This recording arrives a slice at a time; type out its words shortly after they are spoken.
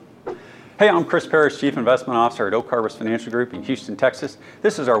Hey, I'm Chris Perras, Chief Investment Officer at Oak Harvest Financial Group in Houston, Texas.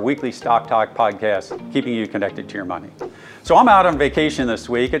 This is our weekly Stock Talk podcast, keeping you connected to your money. So I'm out on vacation this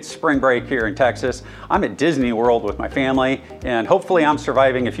week. It's spring break here in Texas. I'm at Disney World with my family, and hopefully I'm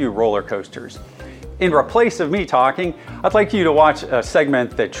surviving a few roller coasters. In replace of me talking, I'd like you to watch a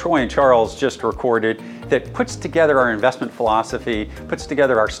segment that Troy and Charles just recorded that puts together our investment philosophy, puts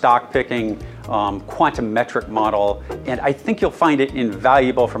together our stock picking quantum-metric model, and I think you'll find it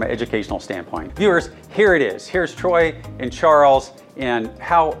invaluable from an educational standpoint. Viewers, here it is. Here's Troy and Charles and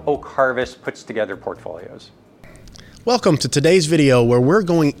how Oak Harvest puts together portfolios. Welcome to today's video where we're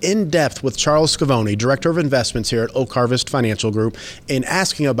going in depth with Charles Scavone, Director of Investments here at Oak Harvest Financial Group, and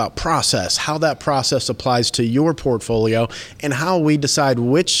asking about process, how that process applies to your portfolio, and how we decide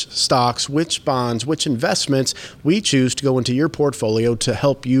which stocks, which bonds, which investments we choose to go into your portfolio to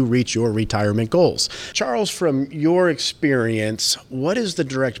help you reach your retirement goals. Charles, from your experience, what is the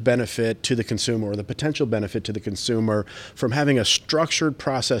direct benefit to the consumer or the potential benefit to the consumer from having a structured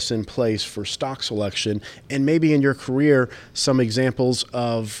process in place for stock selection, and maybe in your career, some examples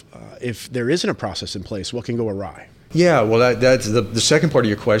of if there isn't a process in place, what can go awry? Yeah, well, that's the second part of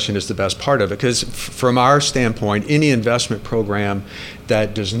your question is the best part of it, because from our standpoint, any investment program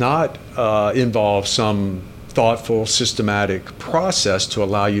that does not involve some thoughtful, systematic process to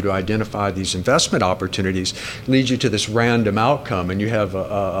allow you to identify these investment opportunities leads you to this random outcome, and you have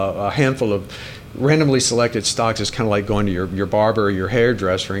a handful of randomly selected stocks. Is kind of like going to your barber or your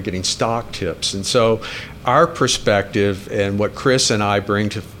hairdresser and getting stock tips. And so our perspective and what Chris and I bring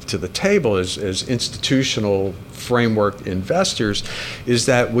to the table as institutional framework investors is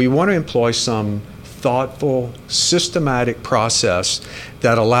that we want to employ some thoughtful, systematic process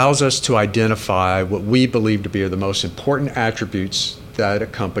that allows us to identify what we believe to be the most important attributes that a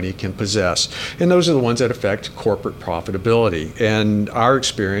company can possess. And those are the ones that affect corporate profitability. And our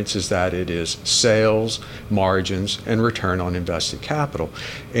experience is that it is sales, margins, and return on invested capital.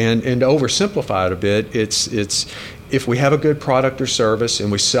 And to oversimplify it a bit, it's if we have a good product or service and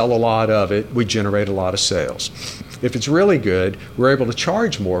we sell a lot of it, we generate a lot of sales. If it's really good, we're able to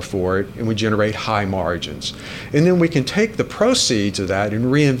charge more for it and we generate high margins. And then we can take the proceeds of that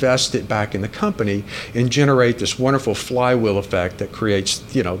and reinvest it back in the company and generate this wonderful flywheel effect that creates,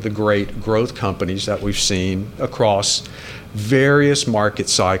 the great growth companies that we've seen across various market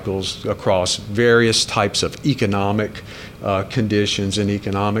cycles, across various types of economic conditions and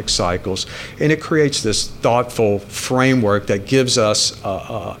economic cycles. And it creates this thoughtful framework that gives us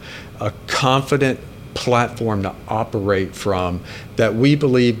a confident platform to operate from that we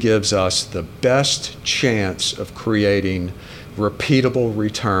believe gives us the best chance of creating repeatable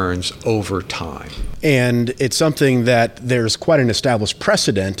returns over time. And it's something that there's quite an established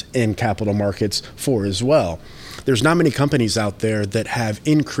precedent in capital markets for as well. There's not many companies out there that have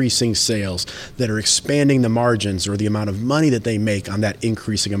increasing sales, that are expanding the margins or the amount of money that they make on that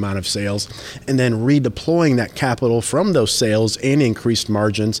increasing amount of sales, and then redeploying that capital from those sales and increased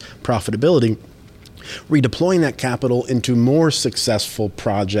margins, profitability, redeploying that capital into more successful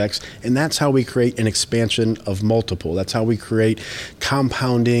projects, and that's how we create an expansion of multiple. That's how we create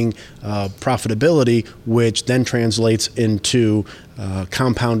compounding profitability, which then translates into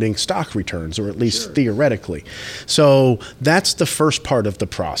compounding stock returns, or at least theoretically. So that's the first part of the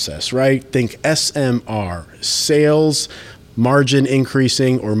process, right? Think SMR, sales, margin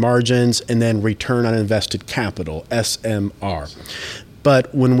increasing or margins, and then return on invested capital, SMR.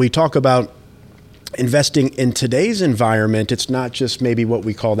 But when we talk about investing in today's environment, it's not just maybe what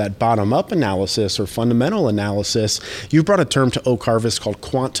we call that bottom-up analysis or fundamental analysis. You brought a term to Oak Harvest called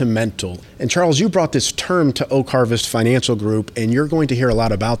Quantamental. And Charles, you brought this term to Oak Harvest Financial Group, and you're going to hear a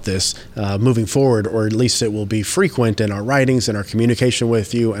lot about this moving forward, or at least it will be frequent in our writings and our communication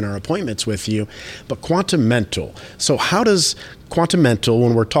with you and our appointments with you. But Quantamental. So how does Quantamental,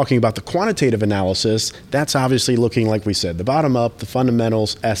 when we're talking about the quantitative analysis, that's obviously looking, like we said, the bottom up, the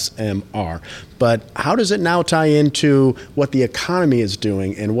fundamentals, SMR. But how does it now tie into what the economy is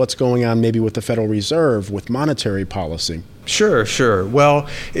doing and what's going on maybe with the Federal Reserve, with monetary policy? Sure. Well,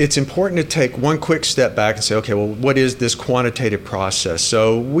 it's important to take one quick step back and say, okay, well, what is this quantitative process?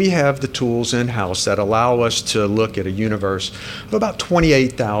 So we have the tools in-house that allow us to look at a universe of about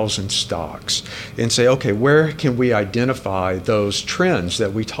 28,000 stocks and say, okay, where can we identify those trends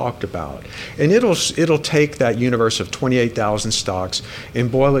that we talked about? And it'll take that universe of 28,000 stocks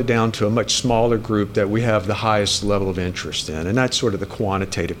and boil it down to a much smaller group that we have the highest level of interest in, and that's sort of the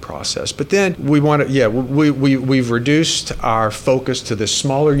quantitative process. But then we've reduced our focus to this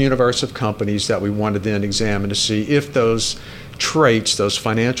smaller universe of companies that we want to then examine to see if those traits, those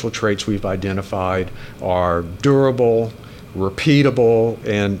financial traits we've identified, are durable, repeatable,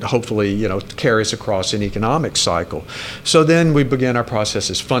 and hopefully, carry us across an economic cycle. So then we begin our process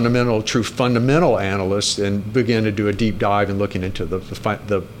as true fundamental analysts, and begin to do a deep dive and looking into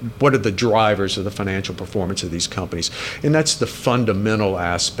what are the drivers of the financial performance of these companies. And that's the fundamental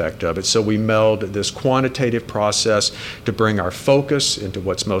aspect of it. So we meld this quantitative process to bring our focus into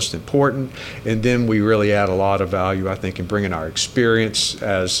what's most important, and then we really add a lot of value, I think, in bringing our experience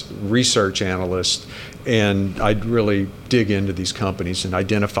as research analysts, and I'd really dig into these companies and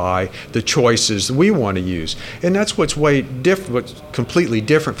identify the choices we want to use. And that's what's what's completely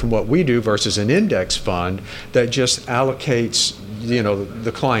different from what we do versus an index fund that just allocates,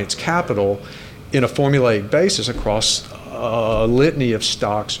 the client's capital in a formulaic basis across a litany of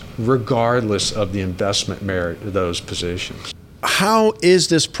stocks, regardless of the investment merit of those positions. How is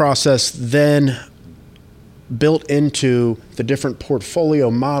this process then built into the different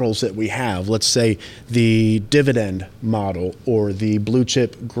portfolio models that we have? Let's say the dividend model or the blue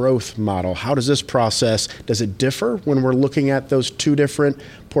chip growth model. How does this process, does it differ when we're looking at those two different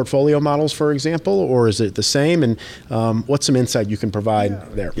portfolio models, for example, or is it the same? And what's some insight you can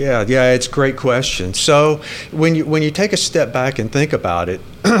provide there? Yeah, it's a great question. So when you take a step back and think about it,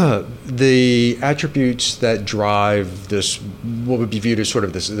 the attributes that drive this, what would be viewed as sort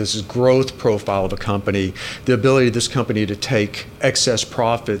of this growth profile of a company, the ability of this company to take excess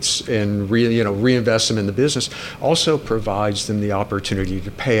profits and reinvest them in the business, also provides them the opportunity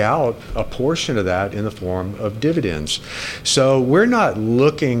to pay out a portion of that in the form of dividends. So we're not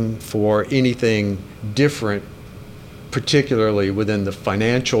looking for anything different, particularly within the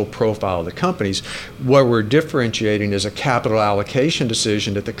financial profile of the companies. What we're differentiating is a capital allocation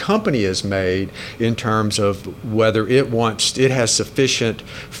decision that the company has made in terms of whether it has sufficient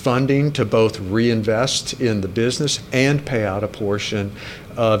funding to both reinvest in the business and pay out a portion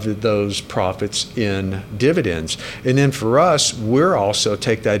of those profits in dividends. And then for us, we're also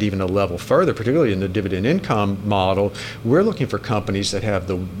take that even a level further, particularly in the dividend income model. We're looking for companies that have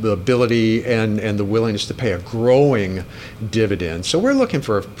the ability and the willingness to pay a growing dividend. So we're looking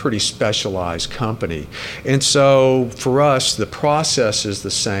for a pretty specialized company. And so for us, the process is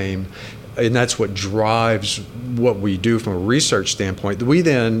the same. And that's what drives what we do from a research standpoint. We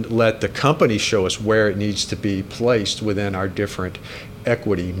then let the company show us where it needs to be placed within our different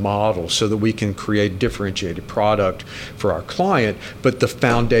equity model so that we can create differentiated product for our client. But the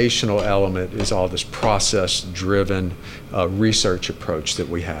foundational element is all this process-driven research approach that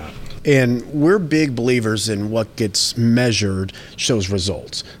we have. And we're big believers in what gets measured shows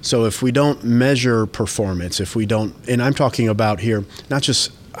results. So if we don't measure performance, and I'm talking about here not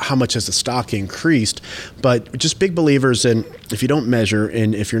just how much has the stock increased, but just big believers in if you don't measure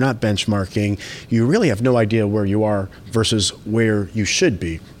and if you're not benchmarking, you really have no idea where you are versus where you should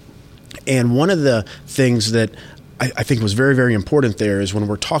be. And one of the things that I think was very, very important there is when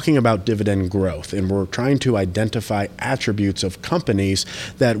we're talking about dividend growth and we're trying to identify attributes of companies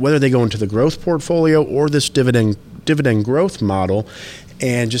that whether they go into the growth portfolio or this dividend growth model.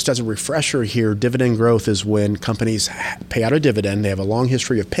 And just as a refresher here, dividend growth is when companies pay out a dividend. They have a long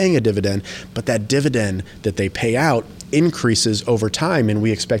history of paying a dividend, but that dividend that they pay out increases over time, and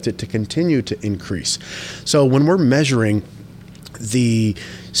we expect it to continue to increase. So when we're measuring the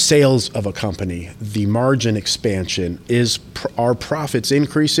sales of a company, the margin expansion, are profits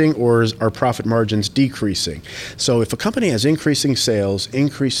increasing or are profit margins decreasing? So if a company has increasing sales,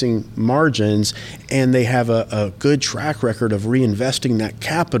 increasing margins, and they have a good track record of reinvesting that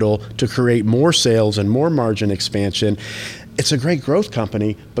capital to create more sales and more margin expansion, it's a great growth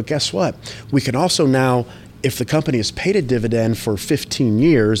company. But guess what? We can also now, if the company has paid a dividend for 15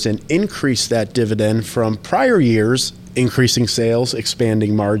 years and increase that dividend from prior years, increasing sales,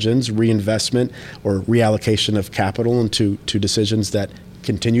 expanding margins, reinvestment or reallocation of capital into decisions that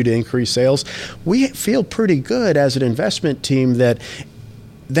continue to increase sales, we feel pretty good as an investment team that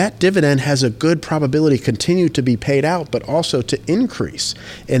dividend has a good probability to continue to be paid out, but also to increase.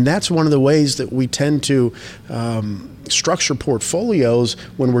 And that's one of the ways that we tend to structure portfolios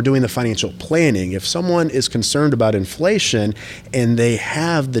when we're doing the financial planning. If someone is concerned about inflation and they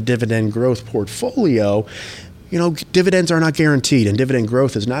have the dividend growth portfolio, dividends are not guaranteed and dividend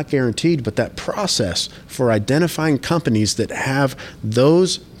growth is not guaranteed, but that process for identifying companies that have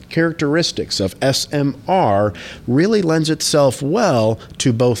those characteristics of SMR really lends itself well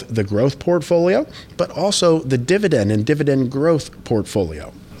to both the growth portfolio, but also the dividend and dividend growth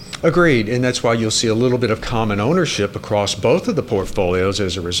portfolio. Agreed, and that's why you'll see a little bit of common ownership across both of the portfolios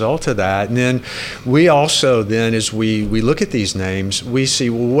as a result of that. And then we also then, as we look at these names, we see,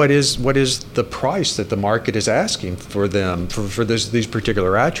 well, what is the price that the market is asking for them for these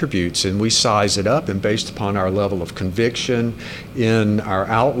particular attributes, and we size it up, and based upon our level of conviction in our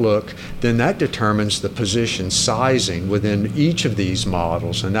outlook, then that determines the position sizing within each of these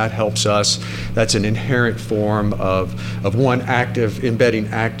models, and that helps us. That's an inherent form of one embedding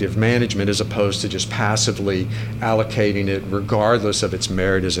active management as opposed to just passively allocating it regardless of its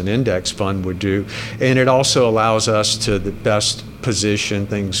merit as an index fund would do. And it also allows us to the best position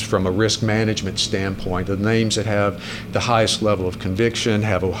things from a risk management standpoint. The names that have the highest level of conviction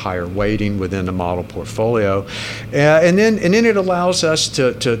have a higher weighting within the model portfolio. And then it allows us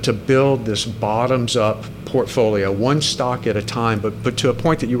to build this bottoms up portfolio, one stock at a time. But to a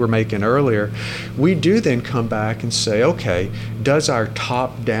point that you were making earlier, we do then come back and say, okay, does our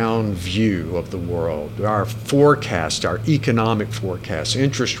top-down view of the world, our forecast, our economic forecast,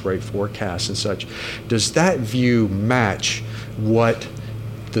 interest rate forecast and such, does that view match what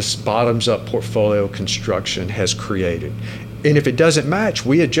this bottoms-up portfolio construction has created? And if it doesn't match,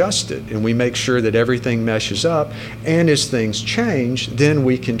 we adjust it and we make sure that everything meshes up. And as things change, then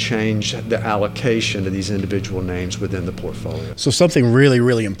we can change the allocation of these individual names within the portfolio. So something really,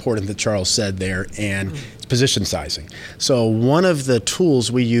 really important that Charles said there, and it's position sizing. So one of the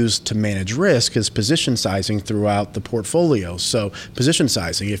tools we use to manage risk is position sizing throughout the portfolio. So position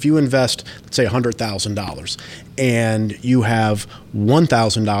sizing, if you invest, let's say $100,000, and you have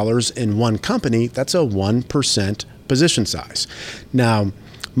 $1,000 in one company, that's a 1% position size. Now,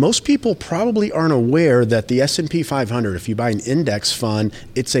 most people probably aren't aware that the S&P 500, if you buy an index fund,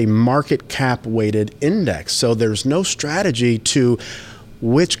 it's a market cap weighted index. So there's no strategy to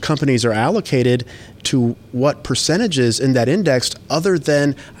which companies are allocated to what percentages in that index other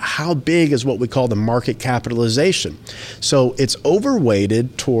than how big is what we call the market capitalization. So it's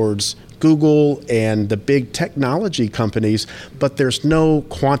overweighted towards Google and the big technology companies, but there's no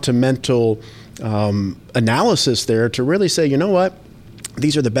Quantamental analysis there to really say, you know what,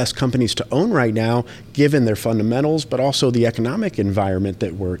 these are the best companies to own right now, given their fundamentals, but also the economic environment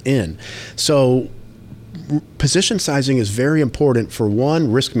that we're in. So position sizing is very important for,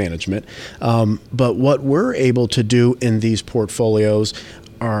 one, risk management, but what we're able to do in these portfolios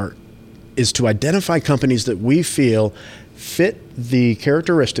is to identify companies that we feel fit the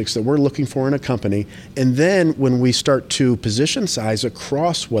characteristics that we're looking for in a company, and then when we start to position size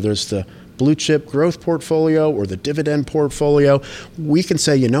across, whether it's the blue chip growth portfolio or the dividend portfolio, we can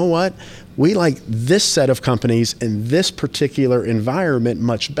say, you know what, we like this set of companies in this particular environment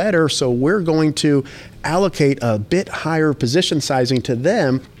much better, so we're going to allocate a bit higher position sizing to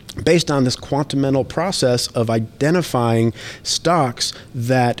them based on this Quantamental process of identifying stocks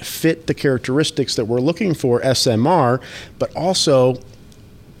that fit the characteristics that we're looking for, SMR, but also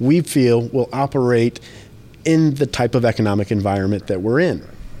we feel will operate in the type of economic environment that we're in.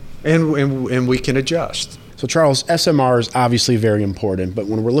 And we can adjust. So Charles, SMR is obviously very important, but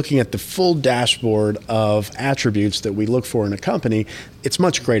when we're looking at the full dashboard of attributes that we look for in a company, it's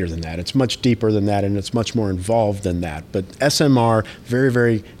much greater than that. It's much deeper than that, and it's much more involved than that. But SMR, very,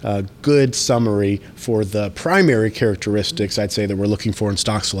 very good summary for the primary characteristics, I'd say, that we're looking for in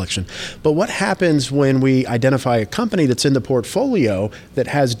stock selection. But what happens when we identify a company that's in the portfolio that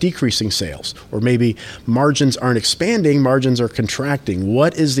has decreasing sales, or maybe margins aren't expanding, margins are contracting?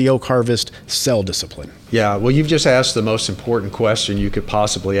 What is the Oak Harvest sell discipline? Yeah, well, you've just asked the most important question you could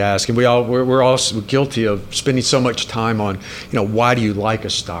possibly ask, and we're all guilty of spending so much time on, why do you like a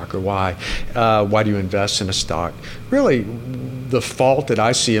stock, or why do you invest in a stock? Really, the fault that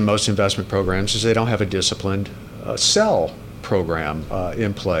I see in most investment programs is they don't have a disciplined sell program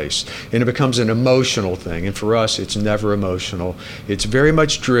in place, and it becomes an emotional thing. And for us, it's never emotional. It's very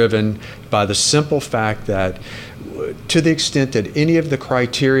much driven by the simple fact that, to the extent that any of the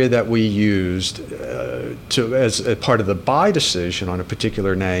criteria that we used as a part of the buy decision on a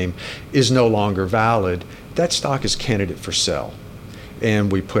particular name is no longer valid, that stock is candidate for sell.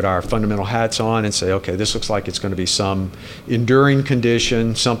 And we put our fundamental hats on and say, okay, this looks like it's going to be some enduring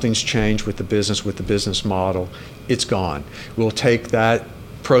condition, something's changed with the business model, it's gone. We'll take that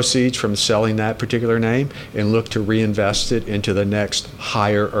proceeds from selling that particular name and look to reinvest it into the next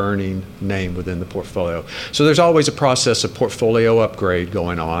higher earning name within the portfolio. So there's always a process of portfolio upgrade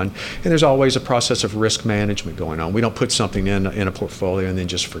going on, and there's always a process of risk management going on. We don't put something in a portfolio and then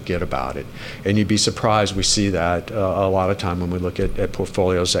just forget about it. And you'd be surprised, we see that a lot of time when we look at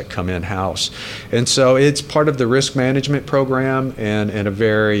portfolios that come in-house. And so it's part of the risk management program and a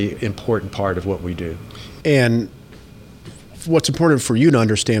very important part of what we do. And what's important for you to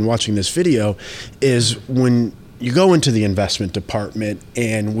understand watching this video is when you go into the investment department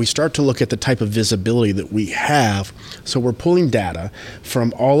and we start to look at the type of visibility that we have. So we're pulling data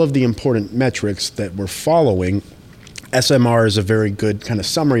from all of the important metrics that we're following. SMR is a very good kind of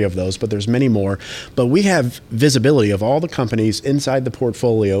summary of those, but there's many more. But we have visibility of all the companies inside the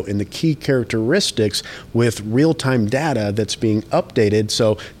portfolio and the key characteristics with real-time data that's being updated.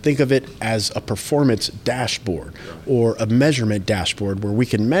 So think of it as a performance dashboard or a measurement dashboard where we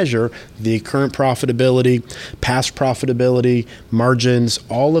can measure the current profitability, past profitability, margins,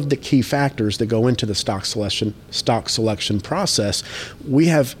 all of the key factors that go into the stock selection process. We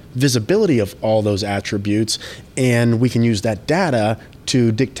have visibility of all those attributes, and we can use that data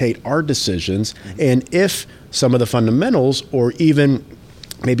to dictate our decisions. And if some of the fundamentals, or even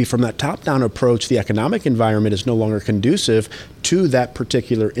maybe from that top-down approach, the economic environment is no longer conducive to that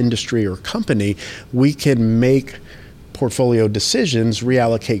particular industry or company, we can make portfolio decisions,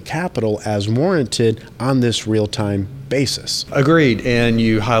 reallocate capital as warranted on this real-time basis. Agreed. And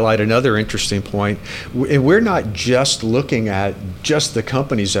you highlight another interesting point. We're not just looking at just the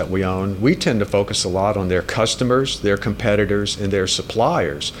companies that we own. We tend to focus a lot on their customers, their competitors, and their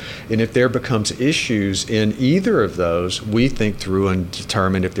suppliers. And if there becomes issues in either of those, we think through and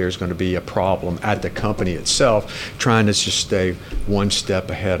determine if there's going to be a problem at the company itself, trying to just stay one step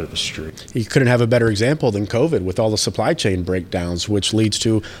ahead of the street. You couldn't have a better example than COVID with all the supply chain breakdowns, which leads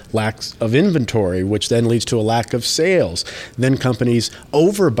to lack of inventory, which then leads to a lack of sales. Then companies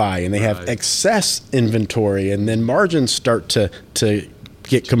overbuy and they have excess inventory, and then margins start to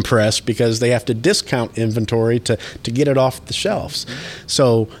get compressed because they have to discount inventory to get it off the shelves.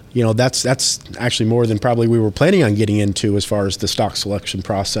 So, that's actually more than probably we were planning on getting into as far as the stock selection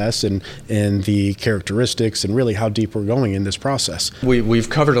process and the characteristics and really how deep we're going in this process. We've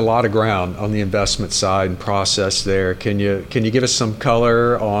covered a lot of ground on the investment side and process there. Can you give us some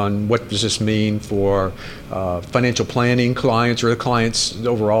color on what does this mean for financial planning clients or the clients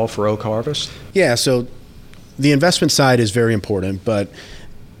overall for Oak Harvest? Yeah, so the investment side is very important, but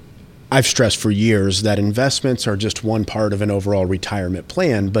I've stressed for years that investments are just one part of an overall retirement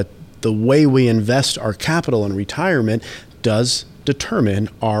plan, but the way we invest our capital in retirement does determine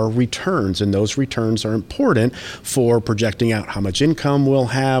our returns, and those returns are important for projecting out how much income we'll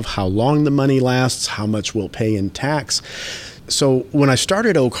have, how long the money lasts, how much we'll pay in tax. So when I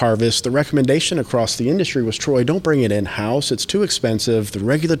started Oak Harvest, the recommendation across the industry was, Troy, don't bring it in-house. It's too expensive. The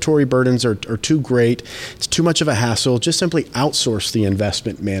regulatory burdens are too great. It's too much of a hassle. Just simply outsource the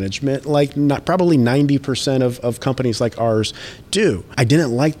investment management, like probably 90% of companies like ours do. I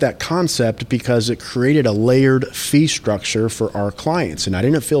didn't like that concept because it created a layered fee structure for our clients, and I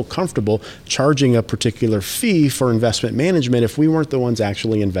didn't feel comfortable charging a particular fee for investment management if we weren't the ones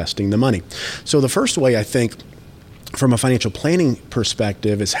actually investing the money. So the first way, I think, from a financial planning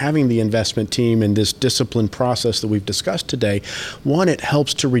perspective, is having the investment team in this disciplined process that we've discussed today. One, it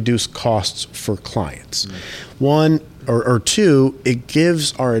helps to reduce costs for clients. One, or two, it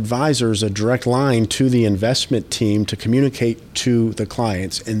gives our advisors a direct line to the investment team to communicate to the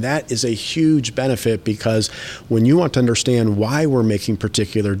clients. And that is a huge benefit, because when you want to understand why we're making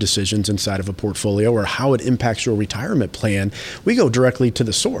particular decisions inside of a portfolio or how it impacts your retirement plan, we go directly to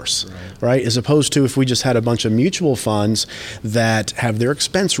the source, right? As opposed to if we just had a bunch of mutual funds that have their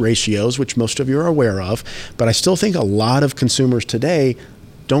expense ratios, which most of you are aware of, but I still think a lot of consumers today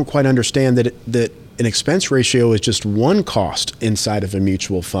don't quite understand that an expense ratio is just one cost inside of a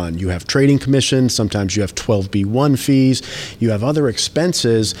mutual fund. You have trading commissions, sometimes you have 12B1 fees, you have other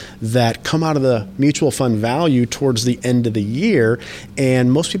expenses that come out of the mutual fund value towards the end of the year,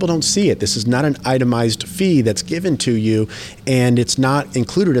 and most people don't see it. This is not an itemized fee that's given to you, and it's not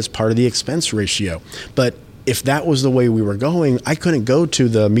included as part of the expense ratio. But if that was the way we were going, I couldn't go to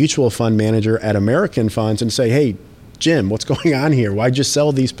the mutual fund manager at American Funds and say, hey, Jim, what's going on here? Why'd you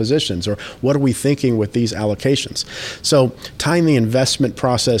sell these positions? Or what are we thinking with these allocations? So tying the investment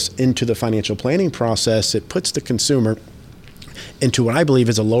process into the financial planning process, it puts the consumer into what I believe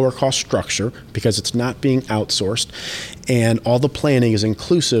is a lower cost structure because it's not being outsourced, and all the planning is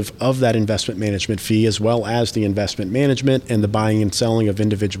inclusive of that investment management fee, as well as the investment management and the buying and selling of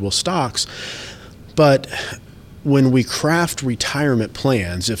individual stocks. But when we craft retirement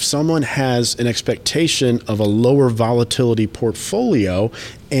plans, if someone has an expectation of a lower volatility portfolio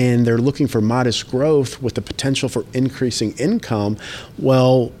and they're looking for modest growth with the potential for increasing income,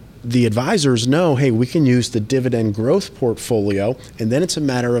 well, the advisors know, hey, we can use the dividend growth portfolio, and then it's a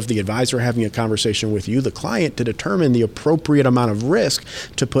matter of the advisor having a conversation with you, the client, to determine the appropriate amount of risk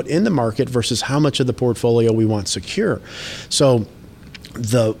to put in the market versus how much of the portfolio we want secure. So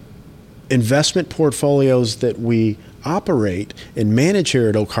the investment portfolios that we operate and manage here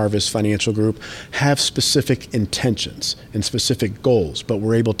at Oak Harvest Financial Group have specific intentions and specific goals, but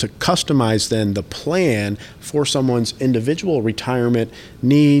we're able to customize then the plan for someone's individual retirement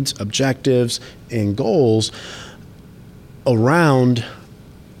needs, objectives, and goals around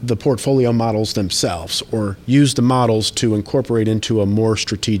the portfolio models themselves, or use the models to incorporate into a more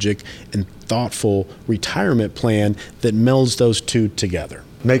strategic and thoughtful retirement plan that melds those two together.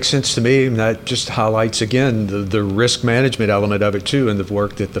 Makes sense to me, and that just highlights again the risk management element of it too, and the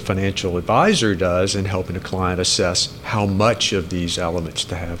work that the financial advisor does in helping a client assess how much of these elements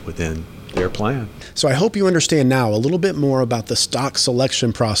to have within their plan. So I hope you understand now a little bit more about the stock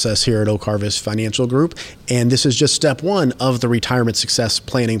selection process here at Oak Harvest Financial Group. And this is just step one of the retirement success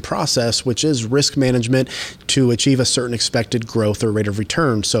planning process, which is risk management to achieve a certain expected growth or rate of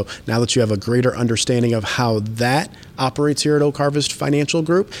return. So now that you have a greater understanding of how that operates here at Oak Harvest Financial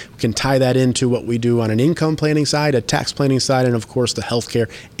Group, we can tie that into what we do on an income planning side, a tax planning side, and of course the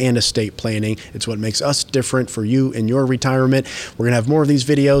healthcare and estate planning. It's what makes us different for you in your retirement. We're going to have more of these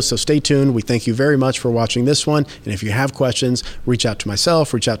videos, so stay tuned. We thank you very much for watching this one. And if you have questions, reach out to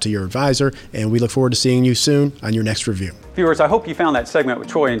myself, reach out to your advisor, and we look forward to seeing you soon on your next review. Viewers, I hope you found that segment with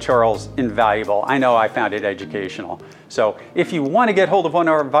Troy and Charles invaluable. I know I found it educational. So if you want to get hold of one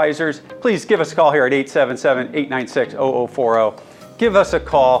of our advisors, please give us a call here at 877-896-0040. Give us a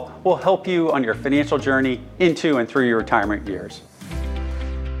call. We'll help you on your financial journey into and through your retirement years.